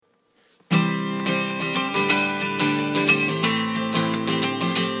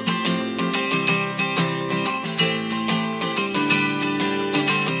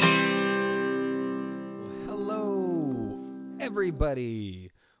everybody.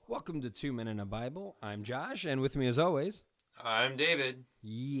 Welcome to 2 Men in a Bible. I'm Josh, and with me as always... I'm David.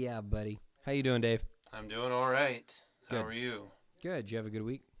 Yeah, buddy. How you doing, Dave? I'm doing all right. Good. How are you? Good. Did you have a good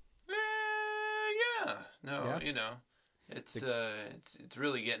week? Yeah. No, Yeah? you know, it's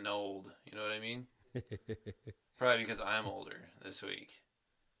really getting old. You know what I mean? Probably because I'm older this week.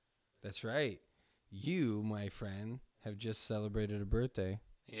 That's right. You, my friend, have just celebrated a birthday.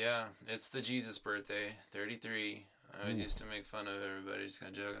 Yeah, it's the Jesus birthday, 33. I always used to make fun of everybody, just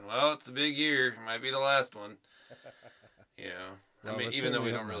kind of joking. Well, it's a big year. It might be the last one. You know, Well, I mean, even though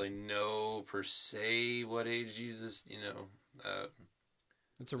we don't really know per se what age Jesus,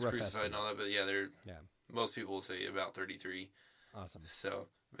 It's a was rough crucified estimate. and all that, but yeah, most people will say about 33. Awesome. So,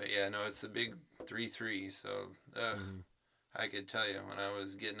 but yeah, no, it's the big 3-3. So, I could tell you when I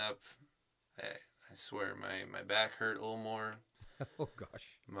was getting up, I swear my back hurt a little more. Oh,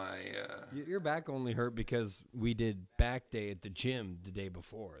 gosh. My Your back only hurt because we did back day at the gym the day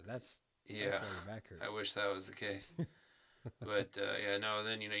before. That's why your back hurt. I wish that was the case. But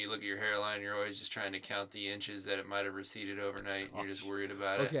then you look at your hairline, and you're always just trying to count the inches that it might have receded overnight, and you're just worried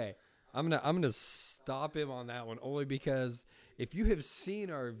about it. Okay, I'm gonna stop him on that one only because if you have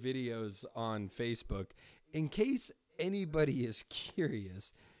seen our videos on Facebook, in case anybody is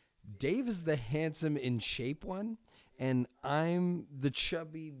curious, Dave is the handsome in shape one, and I'm the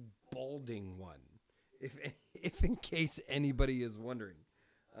chubby balding one. If in case anybody is wondering,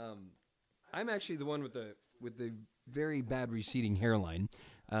 I'm actually the one with the very bad receding hairline.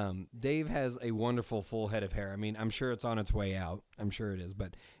 Dave has a wonderful full head of hair. I mean, I'm sure it's on its way out. I'm sure it is,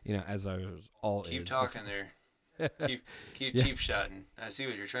 but as ours all keep is. Talking there. keep cheap shotting. I see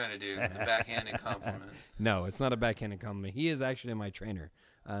what you're trying to do. The backhanded compliment. No, it's not a backhanded compliment. He is actually my trainer.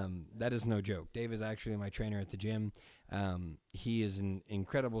 That is no joke. Dave is actually my trainer at the gym. He is in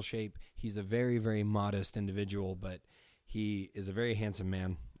incredible shape. He's a very, very modest individual, but he is a very handsome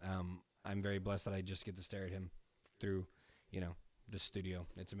man. I'm very blessed that I just get to stare at him through, the studio.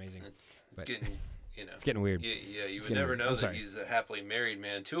 It's amazing. It's getting, It's getting weird. Yeah, you would never know that he's a happily married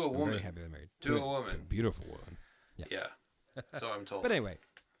man to a woman. Very happily married. To a woman. To a beautiful woman. Yeah. So I'm told. But anyway.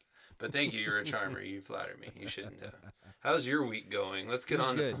 But thank you. You're a charmer. You flatter me. You shouldn't. How's your week going? Let's get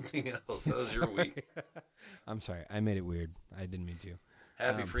on to something else. How's your week? I'm sorry. I made it weird. I didn't mean to.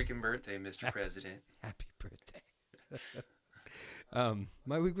 Happy freaking birthday, Mr. President. Happy birthday.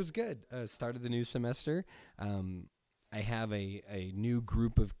 My week was good. Started the new semester. I have a new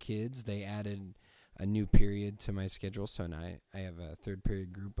group of kids. They added a new period to my schedule, so now I have a third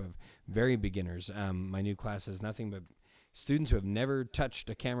period group of very beginners. My new class is nothing but students who have never touched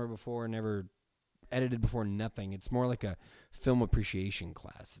a camera before, never edited before, nothing. It's more like a film appreciation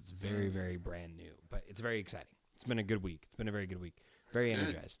class. It's very, very brand new, but it's very exciting. It's been a good week. It's been a very good week. Very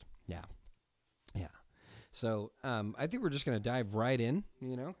energized. Yeah. So I think we're just going to dive right in,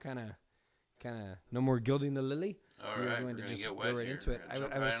 kind of no more gilding the lily. All right, we're going to get wet right here. into it. I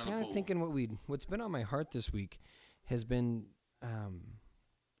was kind of thinking what's been on my heart this week has been,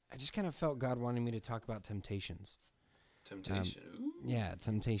 I just kind of felt God wanting me to talk about temptations. Temptation. Yeah,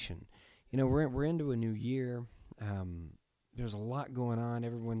 temptation. We're into a new year. There's a lot going on.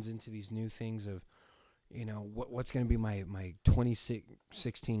 Everyone's into these new things of, what's going to be my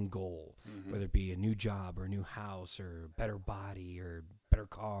 2016 goal, whether it be a new job or a new house or better body or better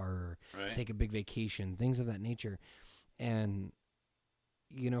car or take a big vacation, things of that nature. And,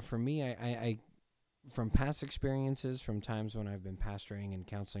 for me, I from past experiences, from times when I've been pastoring and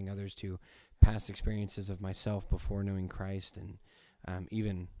counseling others to past experiences of myself before knowing Christ and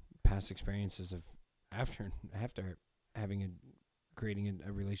even past experiences of after creating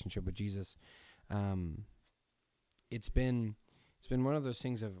a relationship with Jesus. It's been one of those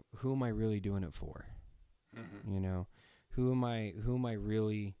things of who am I really doing it for? Who am I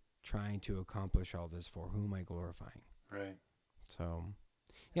really trying to accomplish all this for? Who am I glorifying? Right. So,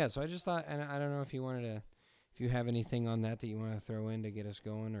 so I just thought, and I don't know if you have anything on that you want to throw in to get us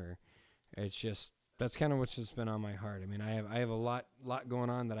going, or it's just, that's kind of what's just been on my heart. I mean, I have a lot going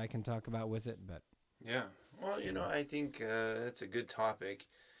on that I can talk about with it, but. Yeah. Well, I think it's a good topic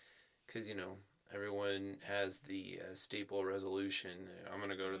because, everyone has the staple resolution. I'm going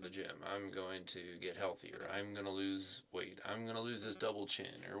to go to the gym. I'm going to get healthier. I'm going to lose weight. I'm going to lose this double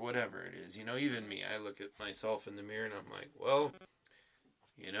chin or whatever it is. Even me, I look at myself in the mirror and I'm like, well,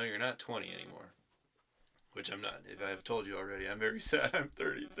 you're not 20 anymore, which I'm not. If I've told you already, I'm very sad. I'm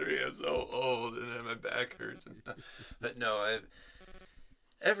 33. I'm so old and then my back hurts and stuff. But no,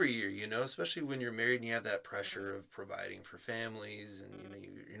 every year, especially when you're married and you have that pressure of providing for families and,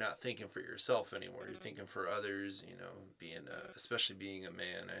 you're not thinking for yourself anymore. You're thinking for others, especially being a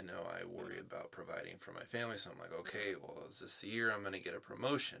man. I know I worry about providing for my family. So I'm like, okay, well, is this the year I'm going to get a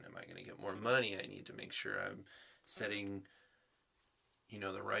promotion? Am I going to get more money? I need to make sure I'm setting,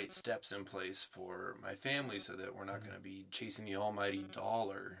 the right steps in place for my family so that we're not going to be chasing the almighty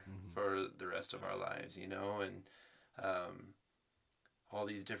dollar for the rest of our lives, and all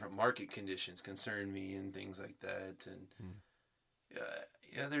these different market conditions concern me and things like that. And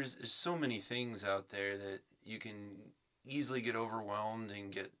there's so many things out there that you can easily get overwhelmed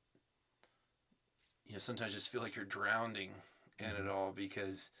and get, sometimes just feel like you're drowning in it all,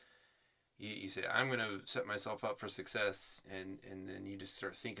 because you say, I'm going to set myself up for success, and then you just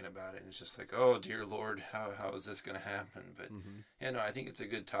start thinking about it, and it's just like, oh, dear Lord, how is this going to happen? But, I think it's a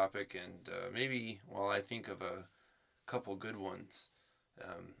good topic, and maybe while I think of a couple good ones,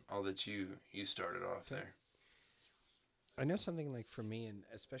 I'll let you started off there. I know something like for me, and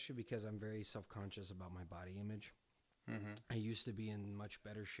especially because I'm very self-conscious about my body image, I used to be in much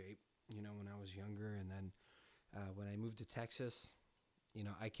better shape, when I was younger, and then when I moved to Texas,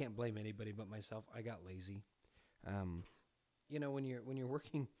 I can't blame anybody but myself. I got lazy. When you're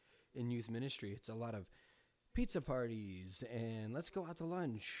working in youth ministry, it's a lot of pizza parties and let's go out to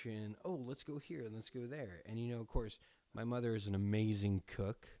lunch and let's go here and let's go there. And of course, my mother is an amazing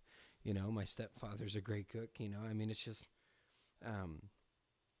cook. My stepfather's a great cook. It's just,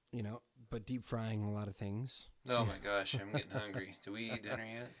 but deep frying a lot of things. Oh my gosh, I'm getting hungry. Do we eat dinner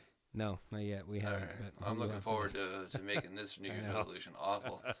yet? No, not yet. We haven't. Right. But I'm looking forward to making this New Year's resolution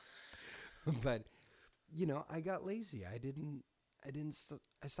awful. But, I got lazy. I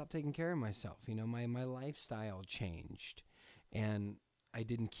stopped taking care of myself. My lifestyle changed, and I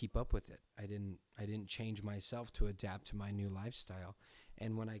didn't keep up with it. I didn't change myself to adapt to my new lifestyle.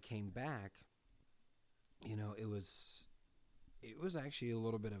 And when I came back, it was actually a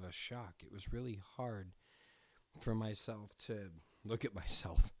little bit of a shock. It was really hard for myself to look at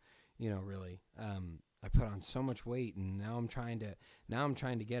myself. Really, I put on so much weight, and now I'm trying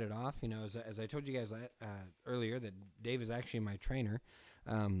to get it off. As I told you guys earlier, that Dave is actually my trainer.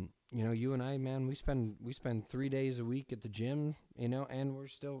 You and I, man, we spend 3 days a week at the gym, and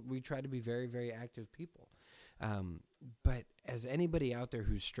we try to be very, very active people. But as anybody out there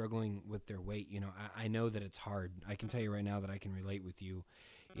who's struggling with their weight, I know that it's hard. I can tell you right now that I can relate with you.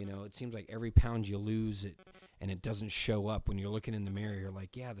 It seems like every pound you lose and it doesn't show up when you're looking in the mirror. You're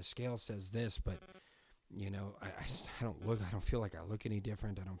like, yeah, the scale says this, but I don't feel like I look any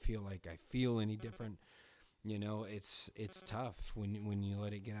different. I don't feel like I feel any different. It's tough when you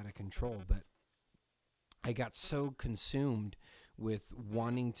let it get out of control. But I got so consumed with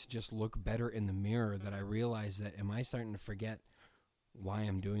wanting to just look better in the mirror that I realized that, am I starting to forget why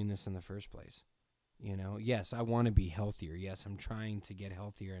I'm doing this in the first place? Yes, I want to be healthier. Yes, I'm trying to get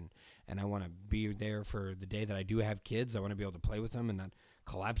healthier, and I want to be there for the day that I do have kids. I want to be able to play with them and not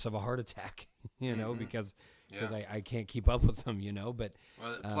collapse of a heart attack, because I can't keep up with them, But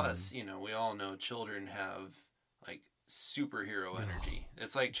plus, we all know children have like superhero energy.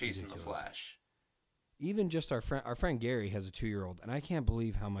 It's like chasing the Flash. Even just our friend Gary has a 2-year-old, and I can't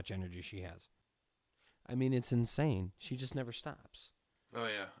believe how much energy she has. It's insane. She just never stops. Oh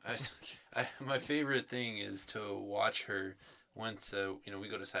yeah, my favorite thing is to watch her. Once we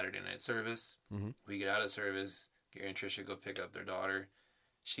go to Saturday night service, we get out of service. Gary and Trisha go pick up their daughter.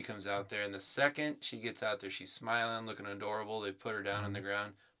 She comes out there, and the second she gets out there, she's smiling, looking adorable. They put her down on the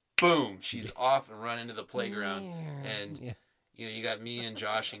ground. Boom! She's off and run into the playground, and you got me and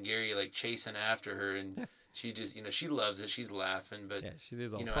Josh and Gary like chasing after her, and she just she loves it. She's laughing, but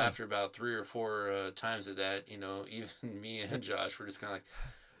after about 3 or 4 times of that, even me and Josh were just kind of like,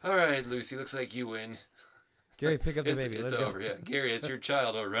 all right, Lucy, looks like you win. Gary, pick up the baby. It's over. Yeah, Gary, it's your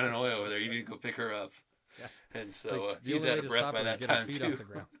child running away over there. You need to go pick her up. Yeah. And so he's out of breath by that time too. Off the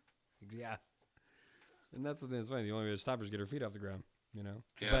ground. Yeah. And that's the thing that's funny. The only way to stop her is get her feet off the ground.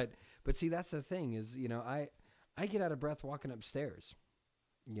 Yeah. But see, that's the thing is, I get out of breath walking upstairs.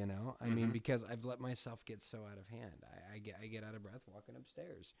 Because I've let myself get so out of hand. I get out of breath walking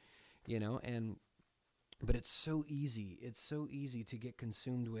upstairs. But it's so easy. It's so easy to get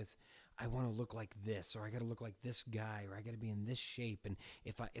consumed with, I want to look like this, or I got to look like this guy, or I got to be in this shape. And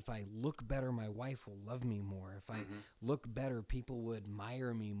if I look better, my wife will love me more. If I look better, people will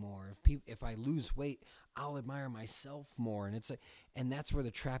admire me more. If I lose weight, I'll admire myself more. And and that's where the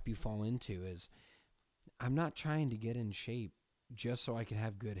trap you fall into is, I'm not trying to get in shape just so I can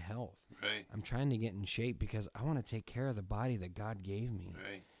have good health. Right. I'm trying to get in shape because I want to take care of the body that God gave me.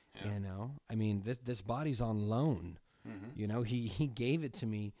 Right. Yeah. This body's on loan. He gave it to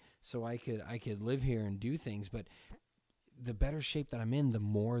me so I could live here and do things. But the better shape that I'm in, the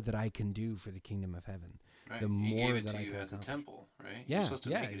more that I can do for the kingdom of heaven. Right. The He more gave it that to I you can as a accomplish. temple, right? Yeah, You're supposed to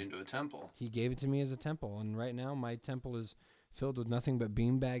yeah. make it into a temple. He gave it to me as a temple, and right now my temple is filled with nothing but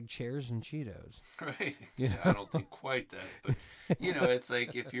beanbag chairs and Cheetos. Right. You See, I know? don't think quite that, but it's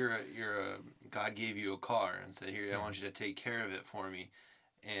like if you're a God gave you a car and said, "Here, I want you to take care of it for me,"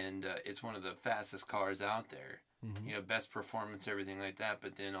 and it's one of the fastest cars out there. Mm-hmm. Best performance, everything like that.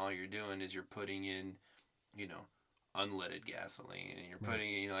 But then all you're doing is you're putting in, unleaded gasoline, and you're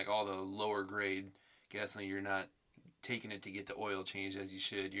putting in, like all the lower grade gasoline. You're not taking it to get the oil changed as you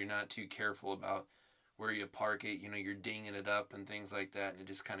should. You're not too careful about where you park it. You're dinging it up and things like that, and it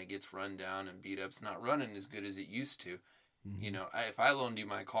just kind of gets run down and beat up. It's not running as good as it used to. Mm-hmm. If I loaned you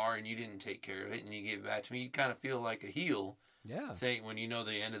my car and you didn't take care of it and you gave it back to me, you kind of feel like a heel. Yeah. Saying when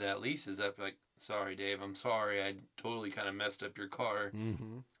the end of that lease is up, like, sorry, Dave, I'm sorry, I totally kind of messed up your car.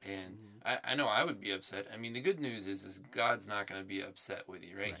 Mm-hmm. And I know I would be upset. I mean, the good news is God's not going to be upset with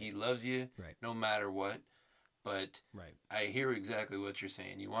you, right? He loves you no matter what. But I hear exactly what you're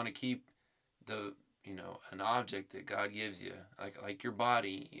saying. You want to keep an object that God gives you, like your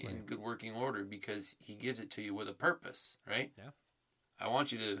body, in good working order, because He gives it to you with a purpose, right? Yeah. I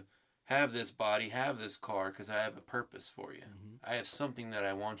want you to have this body, have this car, because I have a purpose for you. I have something that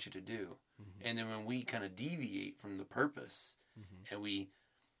I want you to do. And then when we kind of deviate from the purpose and we,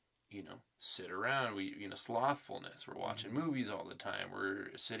 sit around, slothfulness, we're watching movies all the time,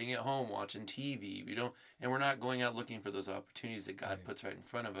 we're sitting at home watching TV, and we're not going out looking for those opportunities that God puts right in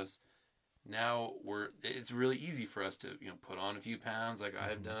front of us. Now it's really easy for us to, put on a few pounds like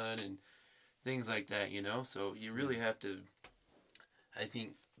I've done and things like that, so you really have to, I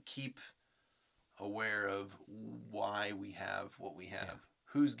think, keep aware of why we have what we have,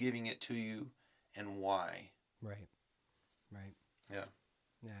 who's giving it to you, and why. Right. Yeah.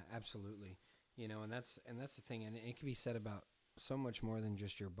 Yeah, absolutely. And that's the thing, and it can be said about so much more than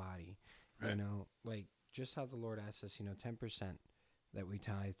just your body. Right. Like just how the Lord asks us, 10% that we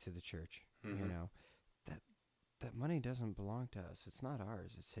tithe to the church. That money doesn't belong to us. It's not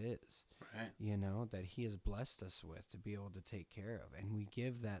ours. It's His. Right. That He has blessed us with to be able to take care of. And we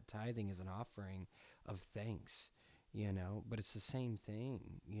give that tithing as an offering of thanks, but it's the same thing.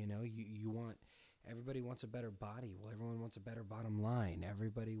 You want, everybody wants a better body. Well, everyone wants a better bottom line.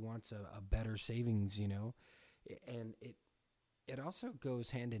 Everybody wants a better savings, and it also goes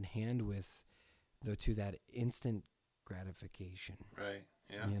hand in hand with, to that instant gratification. Right.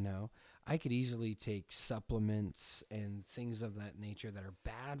 Yeah. I could easily take supplements and things of that nature that are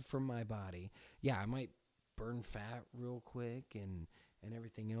bad for my body. Yeah, I might burn fat real quick and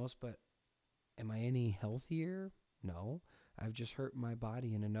everything else, but am I any healthier? No. I've just hurt my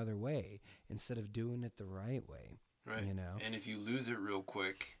body in another way instead of doing it the right way. Right. And if you lose it real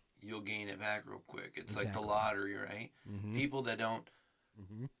quick, you'll gain it back real quick. It's like the lottery, right? People that don't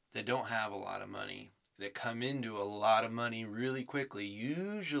have a lot of money, that come into a lot of money really quickly,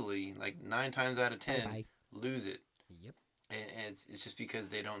 usually like 9 times out of 10 lose it. Yep. And it's just because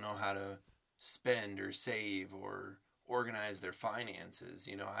they don't know how to spend or save or organize their finances.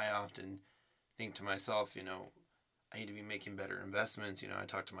 I often think to myself, I need to be making better investments. I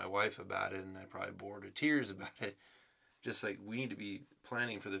talk to my wife about it, and I probably bore her to tears about it. Just like we need to be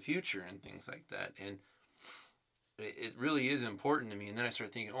planning for the future and things like that. And it really is important to me. And then I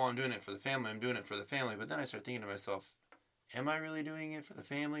start thinking, I'm doing it for the family. But then I start thinking to myself, am I really doing it for the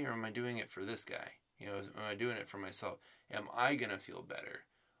family, or am I doing it for this guy? Am I doing it for myself? Am I going to feel better?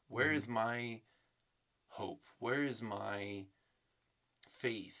 Where is my hope? Where is my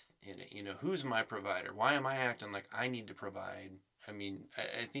faith in it? Who's my provider? Why am I acting like I need to provide? I mean,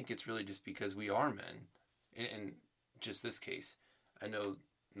 I think it's really just because we are men. In just this case, I know,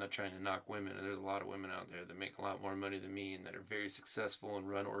 I'm not trying to knock women. There's a lot of women out there that make a lot more money than me and that are very successful and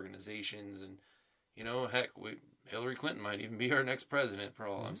run organizations. And, heck, Hillary Clinton might even be our next president for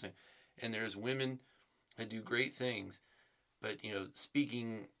all I'm saying. And there's women that do great things. But,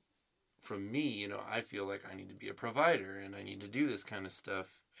 speaking from me, I feel like I need to be a provider and I need to do this kind of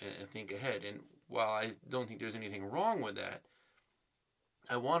stuff and think ahead. And while I don't think there's anything wrong with that,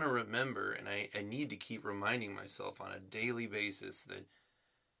 I want to remember, and I need to keep reminding myself on a daily basis, that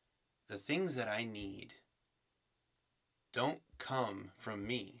the things that I need don't come from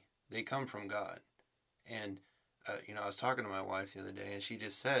me. They come from God. And, I was talking to my wife the other day, and she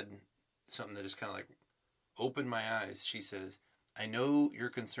just said something that just kind of like opened my eyes. She says, I know you're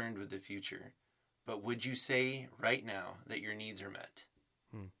concerned with the future, but would you say right now that your needs are met?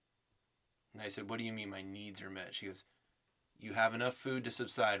 And I said, what do you mean my needs are met? She goes, you have enough food to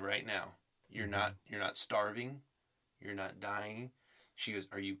subside right now. You're not starving. You're not dying. She goes,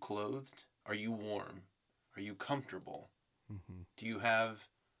 are you clothed? Are you warm? Are you comfortable? Mm-hmm. Do you have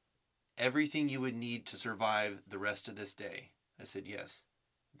everything you would need to survive the rest of this day? I said, yes.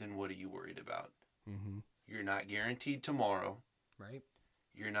 Then what are you worried about? Mm-hmm. You're not guaranteed tomorrow. Right.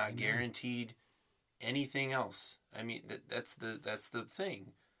 You're not Amen. guaranteed anything else. I mean, that's the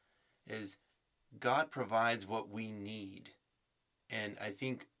thing, is God provides what we need. And I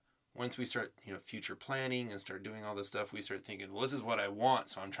think once we start, future planning and start doing all this stuff, we start thinking, well, this is what I want,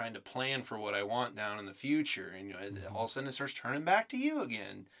 so I'm trying to plan for what I want down in the future. And Mm-hmm. all of a sudden it starts turning back to you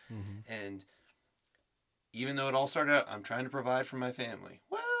again. Mm-hmm. And even though it all started out, I'm trying to provide for my family.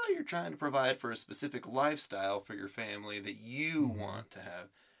 Well, you're trying to provide for a specific lifestyle for your family that you Mm-hmm. want to have.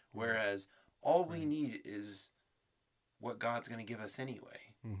 Whereas all we Right. need is what God's going to give us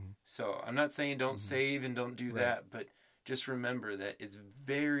anyway. Mm-hmm. So I'm not saying don't Mm-hmm. save and don't do Right. that, but just remember that it's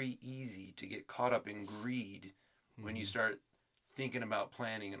very easy to get caught up in greed when you Mm-hmm. start thinking about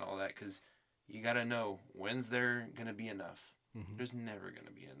planning and all that, because you got to know, when's there going to be enough? Mm-hmm. There's never going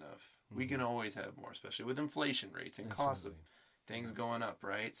to be enough. Mm-hmm. We can always have more, especially with inflation rates and costs of Absolutely. things going up,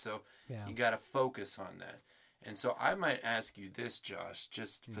 right? So Yeah. you got to focus on that. And so I might ask you this, Josh,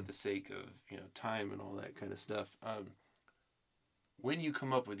 just for the sake of time and all that kind of stuff. When you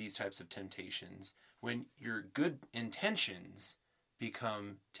come up with these types of temptations, when your good intentions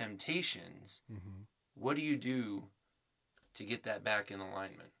become temptations, Mm-hmm. what do you do to get that back in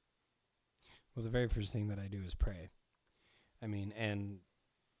alignment? Well, the very first thing that I do is pray. I mean, and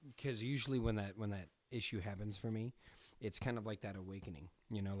because usually when that issue happens for me, it's kind of like that awakening.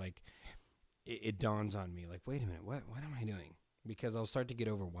 Like it dawns on me, like, wait a minute, what am I doing? Because I'll start to get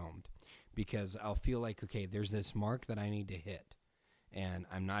overwhelmed, because I'll feel like, okay, there's this mark that I need to hit, and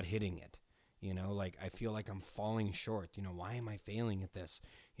I'm not hitting it. Like I feel like I'm falling short. Why am I failing at this?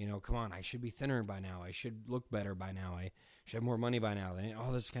 Come on, I should be thinner by now. I should look better by now. I should have more money by now. And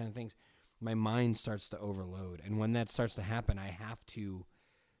all this kind of things. My mind starts to overload. And when that starts to happen, I have to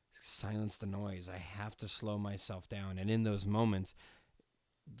silence the noise. I have to slow myself down. And in those moments,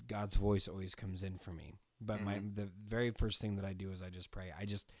 God's voice always comes in for me. But the very first thing that I do is I just pray. I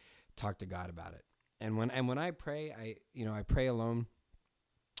just talk to God about it. And when I pray, I pray alone.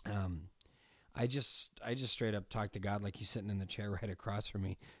 I just straight up talk to God like he's sitting in the chair right across from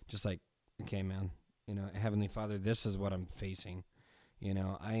me, just like, okay, man, Heavenly Father, this is what I'm facing.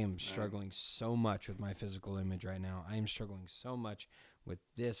 I am struggling so much with my physical image right now. I am struggling so much with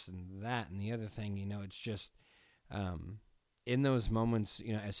this and that and the other thing. It's just in those moments,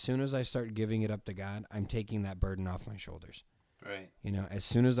 as soon as I start giving it up to God, I'm taking that burden off my shoulders. Right. As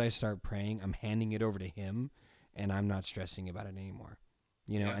soon as I start praying, I'm handing it over to him, and I'm not stressing about it anymore.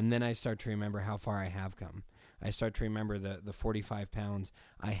 And then I start to remember how far I have come. I start to remember the 45 pounds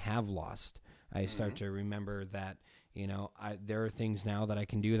I have lost. I start to remember that, there are things now that I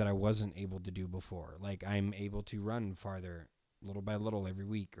can do that I wasn't able to do before. Like I'm able to run farther little by little every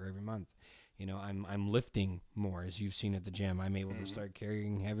week or every month. I'm lifting more, as you've seen at the gym. I'm able to start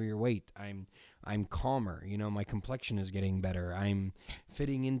carrying heavier weight. I'm calmer. My complexion is getting better. I'm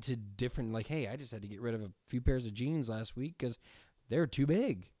fitting into different, like, hey, I just had to get rid of a few pairs of jeans last week because they're too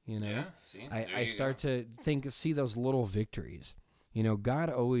big. Yeah, see, I start to see those little victories. God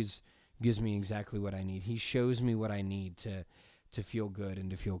always gives me exactly what I need. He shows me what I need to feel good and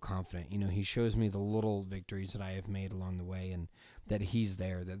to feel confident. He shows me the little victories that I have made along the way, and that he's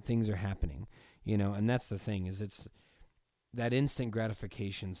there, that things are happening, and that's the thing, is it's that instant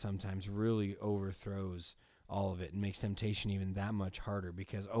gratification sometimes really overthrows all of it and makes temptation even that much harder,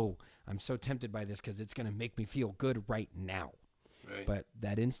 because, I'm so tempted by this because it's going to make me feel good right now. Right. But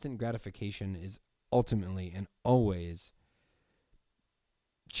that instant gratification is ultimately and always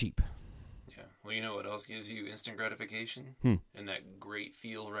cheap. Yeah. Well, you know what else gives you instant gratification? And that great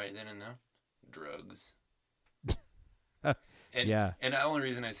feel right then and there? Drugs. And, Yeah. And the only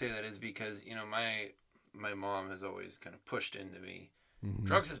reason I say that is because, my mom has always kind of pushed into me,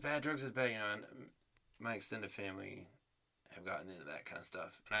 drugs is bad, and my extended family have gotten into that kind of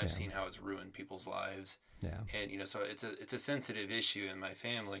stuff. And I've seen how it's ruined people's lives. Yeah. And, so it's a sensitive issue in my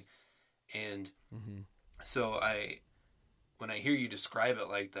family. And so when I hear you describe it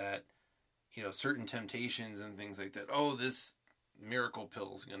like that, certain temptations and things like that, this miracle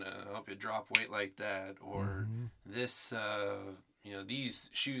pill is going to help you drop weight like that, or this, these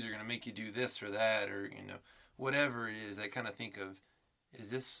shoes are going to make you do this or that, or, whatever it is, I kind of think of,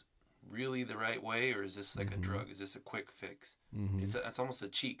 is this really the right way, or is this like a drug? Is this a quick fix? It's almost a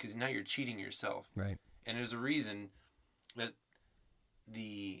cheat, because now you're cheating yourself. Right. And there's a reason that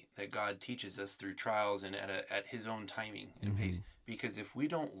God teaches us through trials and at His own timing and pace. Because if we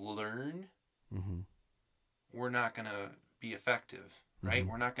don't learn, we're not going to be effective, right?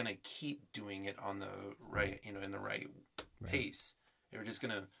 We're not going to keep doing it on the right, in the right pace. We're just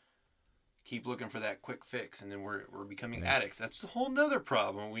going to keep looking for that quick fix, and then we're becoming addicts. That's a whole nother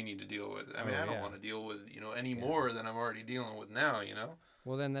problem we need to deal with. I mean, I don't want to deal with, any more than I'm already dealing with now,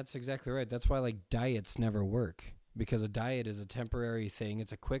 Well, then that's exactly right. That's why, like, diets never work, because a diet is a temporary thing.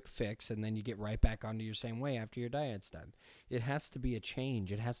 It's a quick fix, and then you get right back onto your same way after your diet's done. It has to be a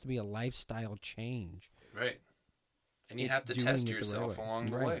change. It has to be a lifestyle change. Right. And you have to test yourself along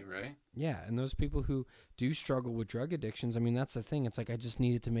the way, right? Yeah, and those people who do struggle with drug addictions, I mean, that's the thing. It's like, I just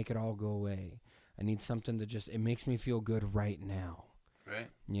need it to make it all go away. I need something to it makes me feel good right now. Right.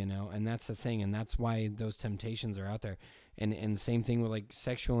 And that's the thing, and that's why those temptations are out there. And the same thing with, like,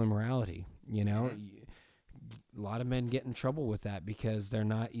 sexual immorality, A lot of men get in trouble with that because they're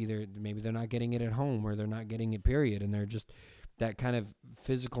not maybe they're not getting it at home, or they're not getting it, period, and they're just that kind of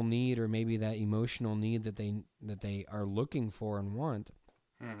physical need, or maybe that emotional need that they are looking for and want,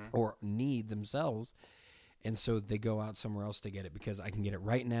 or need themselves, and so they go out somewhere else to get it because I can get it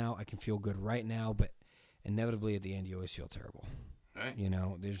right now, I can feel good right now, but inevitably at the end you always feel terrible. Right.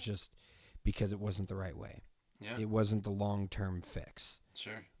 There's just because it wasn't the right way. Yeah. It wasn't the long-term fix.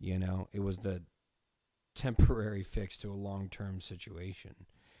 Sure. It was the temporary fix to a long-term situation.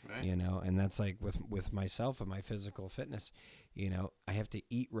 Right. And that's like with myself and my physical fitness, I have to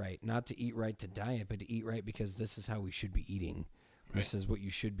eat right, not to eat right to diet, but to eat right because this is how we should be eating. Right. This is what you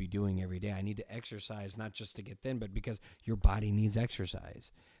should be doing every day. I need to exercise, not just to get thin, but because your body needs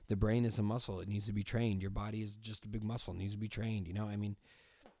exercise. The brain is a muscle. It needs to be trained. Your body is just a big muscle. It needs to be trained. I mean,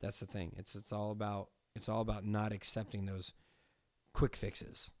 that's the thing. It's all about not accepting those quick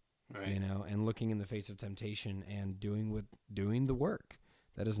fixes, right. And looking in the face of temptation and doing the work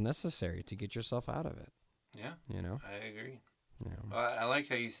that is necessary to get yourself out of it. Yeah. I agree. Yeah. Well, I like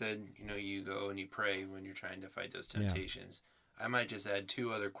how you said, you go and you pray when you're trying to fight those temptations. Yeah. I might just add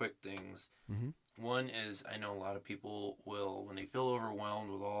two other quick things. Mm-hmm. One is, I know a lot of people will, when they feel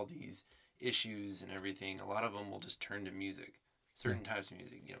overwhelmed with all these issues and everything, a lot of them will just turn to music. Certain types of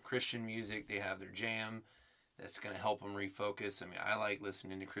music, Christian music, they have their jam that's going to help them refocus. I mean, I like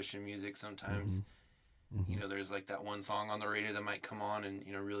listening to Christian music sometimes. Mm-hmm. There's like that one song on the radio that might come on and,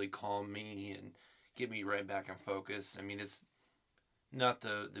 really calm me and get me right back in focus. I mean, it's not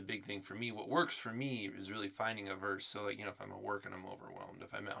the big thing for me. What works for me is really finding a verse. So, like, if I'm at work and I'm overwhelmed,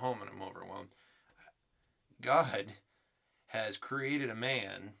 if I'm at home and I'm overwhelmed, God has created a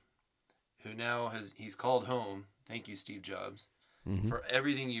man who now he's called home. Thank you, Steve Jobs. Mm-hmm. For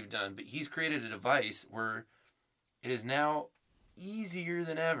everything you've done. But he's created a device where it is now easier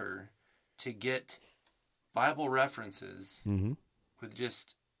than ever to get Bible references with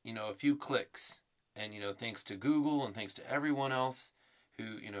just, a few clicks. And, thanks to Google and thanks to everyone else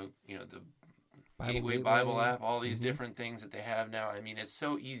who, the Gateway Bible app, all these different things that they have now. I mean, it's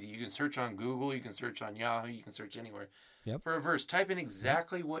so easy. You can search on Google, you can search on Yahoo, you can search anywhere. Yep. For a verse, type in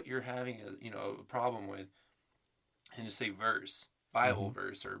exactly what you're having a problem with. And just say verse, Bible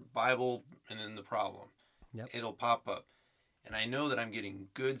verse, or Bible, and then the problem. Yep. It'll pop up. And I know that I'm getting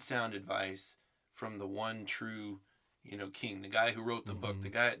good sound advice from the one true, king, the guy who wrote the book,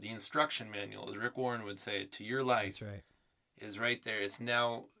 the instruction manual, as Rick Warren would say, to your life. That's right. Is right there. It's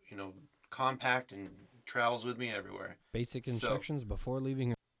now, compact and travels with me everywhere. Basic instructions before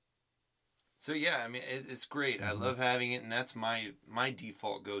leaving. So yeah, I mean, it's great. I love having it, and that's my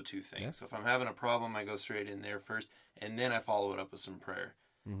default go-to thing. Yeah. So if I'm having a problem, I go straight in there first, and then I follow it up with some prayer.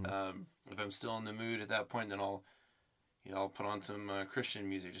 If I'm still in the mood at that point, then I'll put on some Christian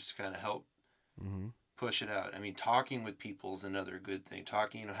music just to kind of help push it out. I mean, talking with people is another good thing.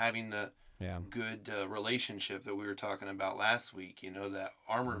 Talking, having the good relationship that we were talking about last week. That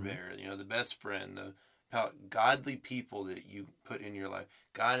armor bearer. The best friend. The godly people that you put in your life.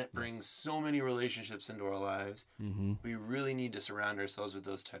 God brings so many relationships into our lives. We really need to surround ourselves with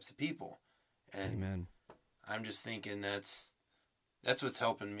those types of people. And Amen. I'm just thinking that's what's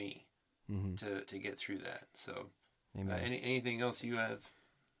helping me to get through that. So, anything else you have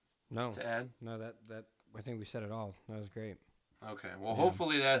to add? No, that I think we said it all. That was great. Okay. Well,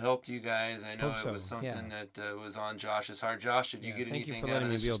 hopefully that helped you guys. I know it was something that was on Josh's heart. Josh, did you get anything out of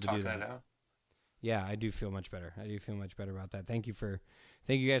this? Just talking it out? Yeah, I do feel much better. I do feel much better about that. Thank you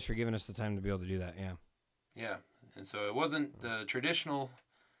guys for giving us the time to be able to do that. Yeah. Yeah, and so it wasn't the traditional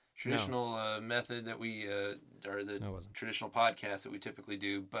method that we or the traditional podcast that we typically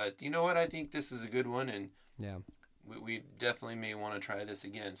do. But you know what? I think this is a good one, and we definitely may want to try this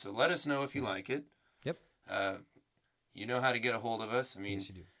again. So let us know if you like it. Yep. You know how to get a hold of us. I mean, yes,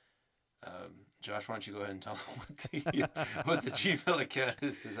 you do. Josh, why don't you go ahead and tell them what the Gmail account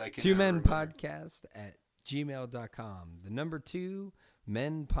is, because I can. 2menpodcast@gmail.com. The number 2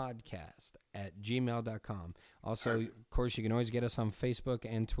 menpodcast@gmail.com. Also, Perfect. of course, you can always get us on Facebook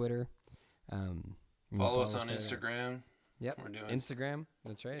and Twitter. You can Follow us on there. Instagram. Yep. We're doing Instagram.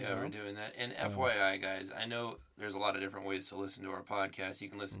 That's right. Yeah, we're doing that. And FYI, guys, I know there's a lot of different ways to listen to our podcast. You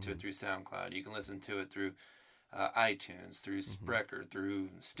can listen to it through SoundCloud. You can listen to it through iTunes, through Spreaker, through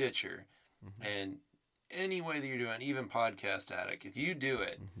Stitcher, and any way that you're doing, even Podcast Addict. If you do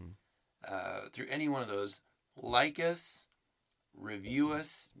it through any one of those, like us, review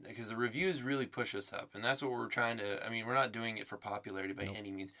us, because the reviews really push us up, and that's what we're trying to. I mean, we're not doing it for popularity by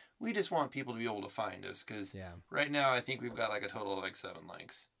any means. We just want people to be able to find us, because right now I think we've got like a total of like 7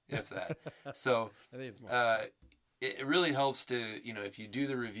 likes, if that. So I think it's more. it really helps to, if you do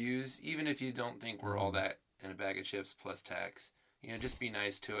the reviews, even if you don't think we're all that in a bag of chips plus tax, just be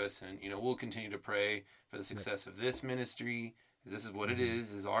nice to us, and we'll continue to pray for the success of this ministry, because this is what it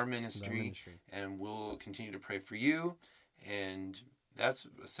is our ministry, and we'll continue to pray for you. And that's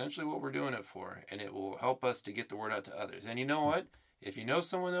essentially what we're doing it for. And it will help us to get the word out to others. And you know what? If you know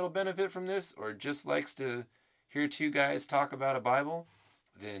someone that'll benefit from this, or just likes to hear 2 guys talk about a Bible,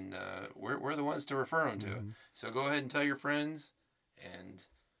 then we're the ones to refer them to. So go ahead and tell your friends. And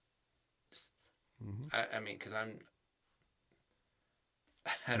just, I mean, because I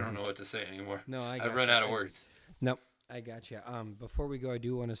don't know what to say anymore. No, I've run out of words. Nope, I got you. Before we go, I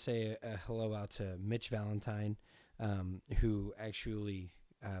do want to say a hello out to Mitch Valentine. Who actually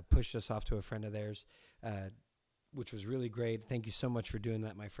pushed us off to a friend of theirs, which was really great. Thank you so much for doing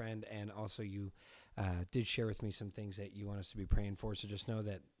that, my friend. And also you did share with me some things that you want us to be praying for. So just know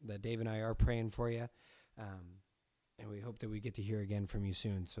that Dave and I are praying for you. And we hope that we get to hear again from you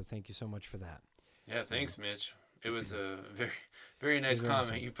soon. So thank you so much for that. Yeah, thanks, Mitch. It was a very, very nice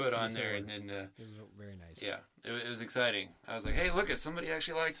comment awesome. You put on there. And then, it was very nice. Yeah, it was exciting. I was like, hey, look, somebody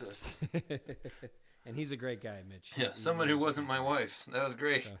actually likes us. And he's a great guy, Mitch. Yeah, someone who wasn't my wife. That was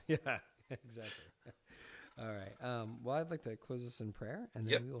great. So, yeah, exactly. All right. Well, I'd like to close this in prayer, and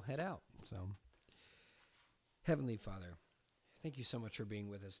then we will head out. So, Heavenly Father, thank you so much for being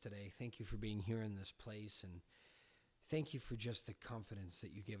with us today. Thank you for being here in this place, and thank you for just the confidence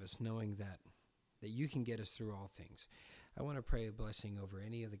that you give us, knowing that you can get us through all things. I want to pray a blessing over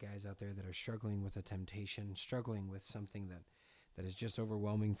any of the guys out there that are struggling with a temptation, struggling with something that is just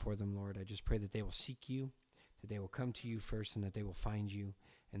overwhelming for them, Lord. I just pray that they will seek you, that they will come to you first, and that they will find you,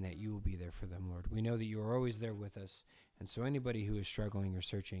 and that you will be there for them, Lord. We know that you are always there with us, and so anybody who is struggling or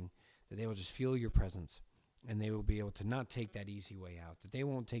searching, that they will just feel your presence, and they will be able to not take that easy way out, that they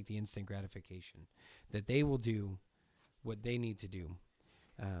won't take the instant gratification, that they will do what they need to do,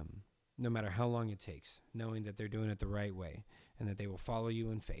 no matter how long it takes, knowing that they're doing it the right way, and that they will follow you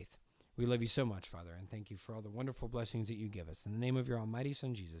in faith. We love you so much, Father, and thank you for all the wonderful blessings that you give us. In the name of your almighty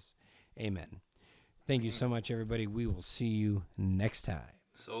Son, Jesus, amen. Thank you so much, everybody. We will see you next time.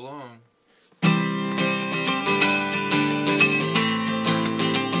 So long.